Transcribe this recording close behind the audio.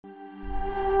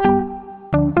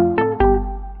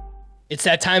It's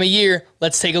that time of year.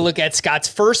 Let's take a look at Scott's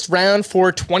first round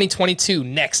for 2022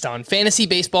 next on Fantasy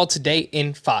Baseball Today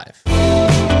in 5.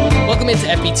 Welcome into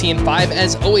FBT in 5.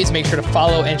 As always, make sure to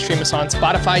follow and stream us on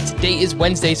Spotify. Today is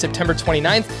Wednesday, September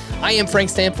 29th. I am Frank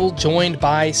Stanfield, joined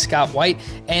by Scott White.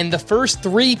 And the first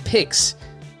 3 picks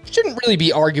shouldn't really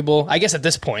be arguable, I guess, at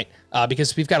this point,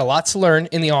 because we've got a lot to learn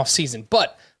in the offseason.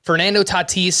 But Fernando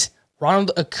Tatis,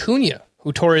 Ronald Acuna,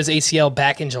 who tore his ACL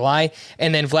back in July,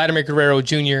 and then Vladimir Guerrero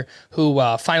Jr., who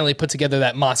finally put together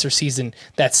that monster season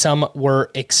that some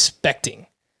were expecting.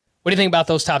 What do you think about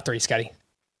those top 3, Scotty?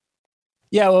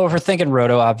 Yeah, well, if we're thinking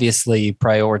Roto, obviously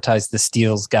prioritize the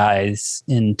steals guys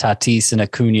in Tatis and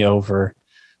Acuna over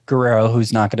Guerrero,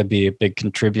 who's not going to be a big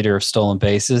contributor of stolen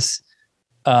bases.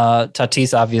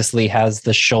 Tatis obviously has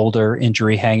the shoulder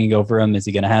injury hanging over him. Is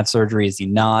he going to have surgery? Is he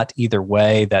not? Either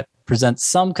way, that presents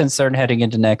some concern heading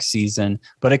into next season.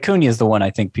 But Acuna is the one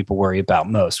I think people worry about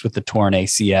most with the torn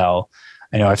ACL.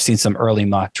 I know I've seen some early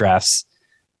mock drafts.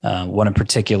 One in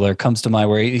particular comes to mind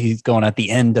where he's going at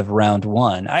the end of round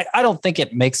 1. I don't think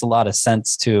it makes a lot of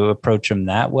sense to approach him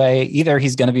that way. Either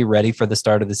he's going to be ready for the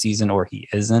start of the season or he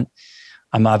isn't.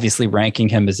 I'm obviously ranking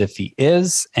him as if he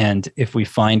is. And if we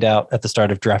find out at the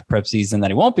start of draft prep season that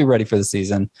he won't be ready for the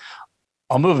season,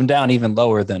 I'll move him down even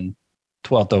lower than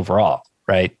 12th overall.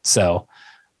 Right. So,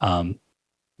 an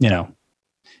in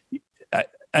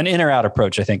or out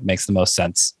approach, I think, makes the most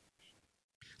sense.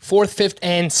 4th, 5th,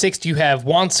 and 6th, you have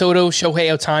Juan Soto,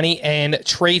 Shohei Ohtani, and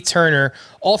Trey Turner,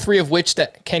 all 3 of which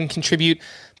that can contribute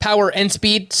power and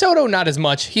speed. Soto, not as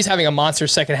much. He's having a monster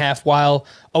second half, while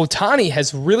Ohtani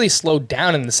has really slowed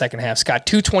down in the second half. Scott,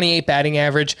 228 batting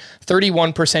average,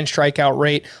 31% strikeout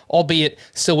rate, albeit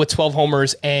still with 12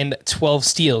 homers and 12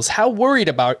 steals. How worried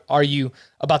are you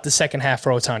about the second half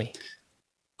for Ohtani?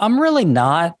 I'm really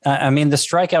not. I mean, the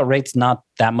strikeout rate's not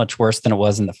that much worse than it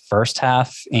was in the first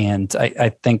half. And I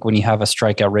think when you have a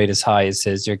strikeout rate as high as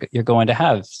his, you're going to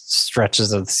have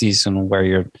stretches of the season where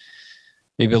you're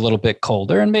maybe a little bit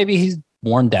colder and maybe he's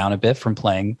worn down a bit from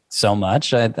playing so much.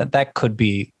 That could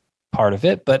be part of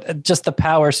it. But just the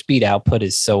power speed output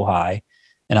is so high.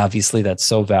 And obviously that's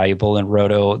so valuable in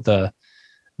Roto.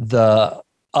 The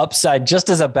upside, just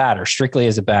as a batter, strictly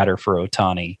as a batter for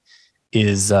Ohtani,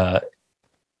 is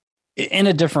in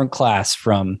a different class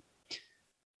from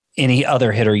any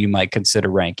other hitter you might consider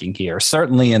ranking here,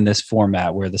 certainly in this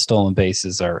format where the stolen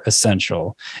bases are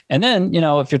essential. And then,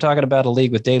 if you're talking about a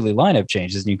league with daily lineup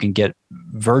changes and you can get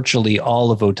virtually all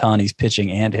of Ohtani's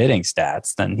pitching and hitting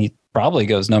stats, then he probably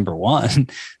goes number 1,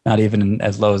 not even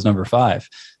as low as number 5.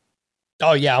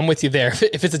 Oh, yeah, I'm with you there.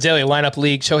 If it's a daily lineup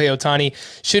league, Shohei Ohtani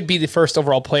should be the first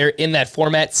overall player in that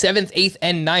format. 7th, 8th,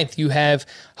 and 9th, you have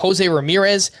Jose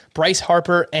Ramirez, Bryce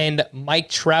Harper, and Mike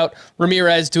Trout.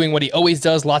 Ramirez doing what he always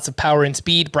does, lots of power and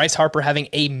speed. Bryce Harper having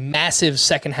a massive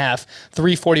second half,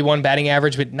 341 batting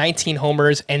average with 19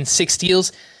 homers and 6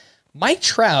 steals. Mike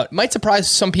Trout might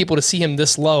surprise some people to see him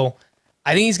this low.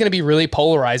 I think he's going to be really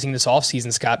polarizing this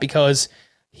offseason, Scott, because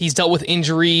he's dealt with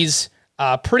injuries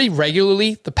pretty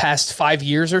regularly the past 5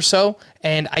 years or so.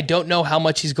 And I don't know how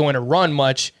much he's going to run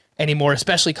much anymore,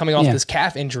 especially coming off this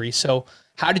calf injury. So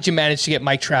how did you manage to get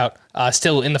Mike Trout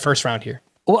still in the first round here?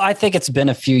 Well, I think it's been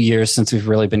a few years since we've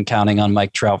really been counting on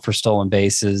Mike Trout for stolen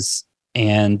bases.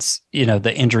 And,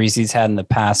 the injuries he's had in the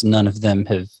past, none of them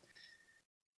have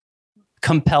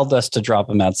compelled us to drop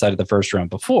him outside of the first round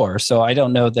before. So I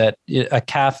don't know that a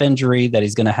calf injury that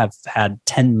he's going to have had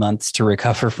 10 months to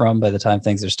recover from by the time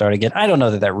things are starting again. I don't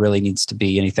know that really needs to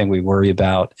be anything we worry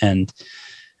about. And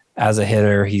as a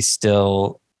hitter, he's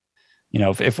still,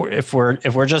 if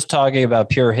we're just talking about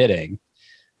pure hitting,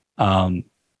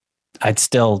 I'd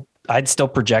still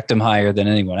project him higher than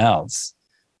anyone else,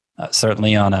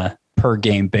 certainly on a per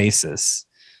game basis.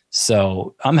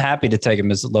 So I'm happy to take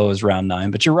him as low as round 9,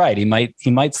 but you're right. He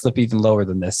might slip even lower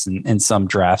than this in some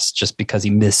drafts just because he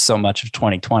missed so much of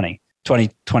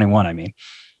 2021. I mean.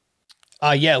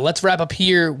 Let's wrap up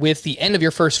here with the end of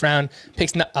your first round.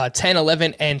 Picks 10,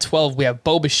 11, and 12. We have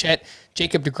Bo Bichette,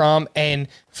 Jacob deGrom, and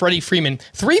Freddie Freeman.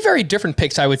 3 very different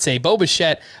picks, I would say. Bo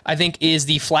Bichette, I think, is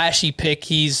the flashy pick.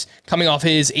 He's coming off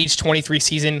his age 23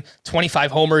 season,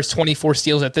 25 homers, 24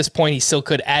 steals at this point. He still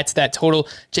could add to that total.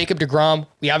 Jacob deGrom,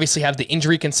 we obviously have the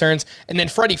injury concerns. And then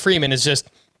Freddie Freeman is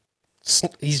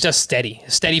he's just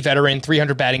steady veteran,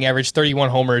 300 batting average, 31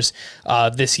 homers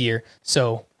this year.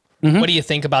 So what do you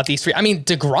think about these 3? I mean,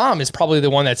 deGrom is probably the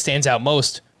one that stands out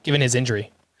most given his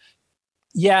injury.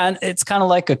 Yeah, and it's kind of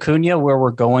like Acuna where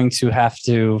we're going to have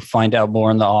to find out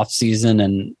more in the offseason,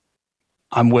 and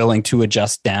I'm willing to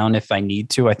adjust down if I need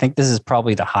to. I think this is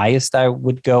probably the highest I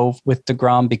would go with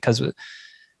deGrom because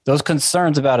those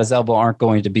concerns about his elbow aren't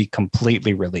going to be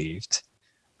completely relieved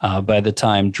by the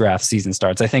time draft season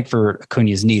starts. I think for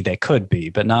Acuna's knee, they could be,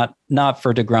 but not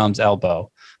for DeGrom's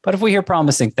elbow. But if we hear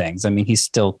promising things, I mean, he's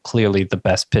still clearly the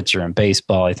best pitcher in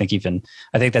baseball. I think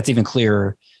that's even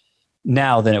clearer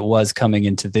now than it was coming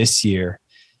into this year.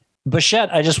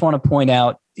 Bichette, I just want to point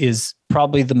out, is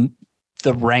probably the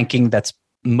ranking that's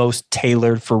most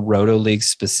tailored for Roto League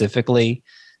specifically.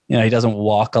 You know, he doesn't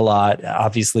walk a lot.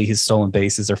 Obviously, his stolen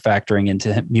bases are factoring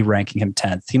into me ranking him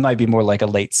 10th. He might be more like a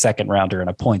late second rounder in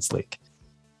a points league.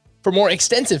 For more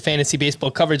extensive fantasy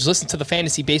baseball coverage, listen to the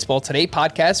Fantasy Baseball Today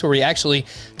podcast, where we actually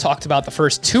talked about the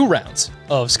first 2 rounds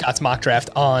of Scott's mock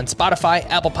draft on Spotify,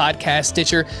 Apple Podcasts,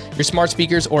 Stitcher, your smart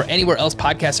speakers, or anywhere else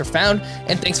podcasts are found.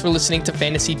 And thanks for listening to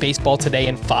Fantasy Baseball Today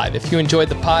in 5. If you enjoyed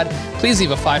the pod, please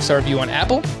leave a 5-star review on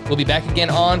Apple. We'll be back again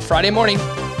on Friday morning.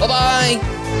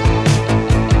 Bye-bye.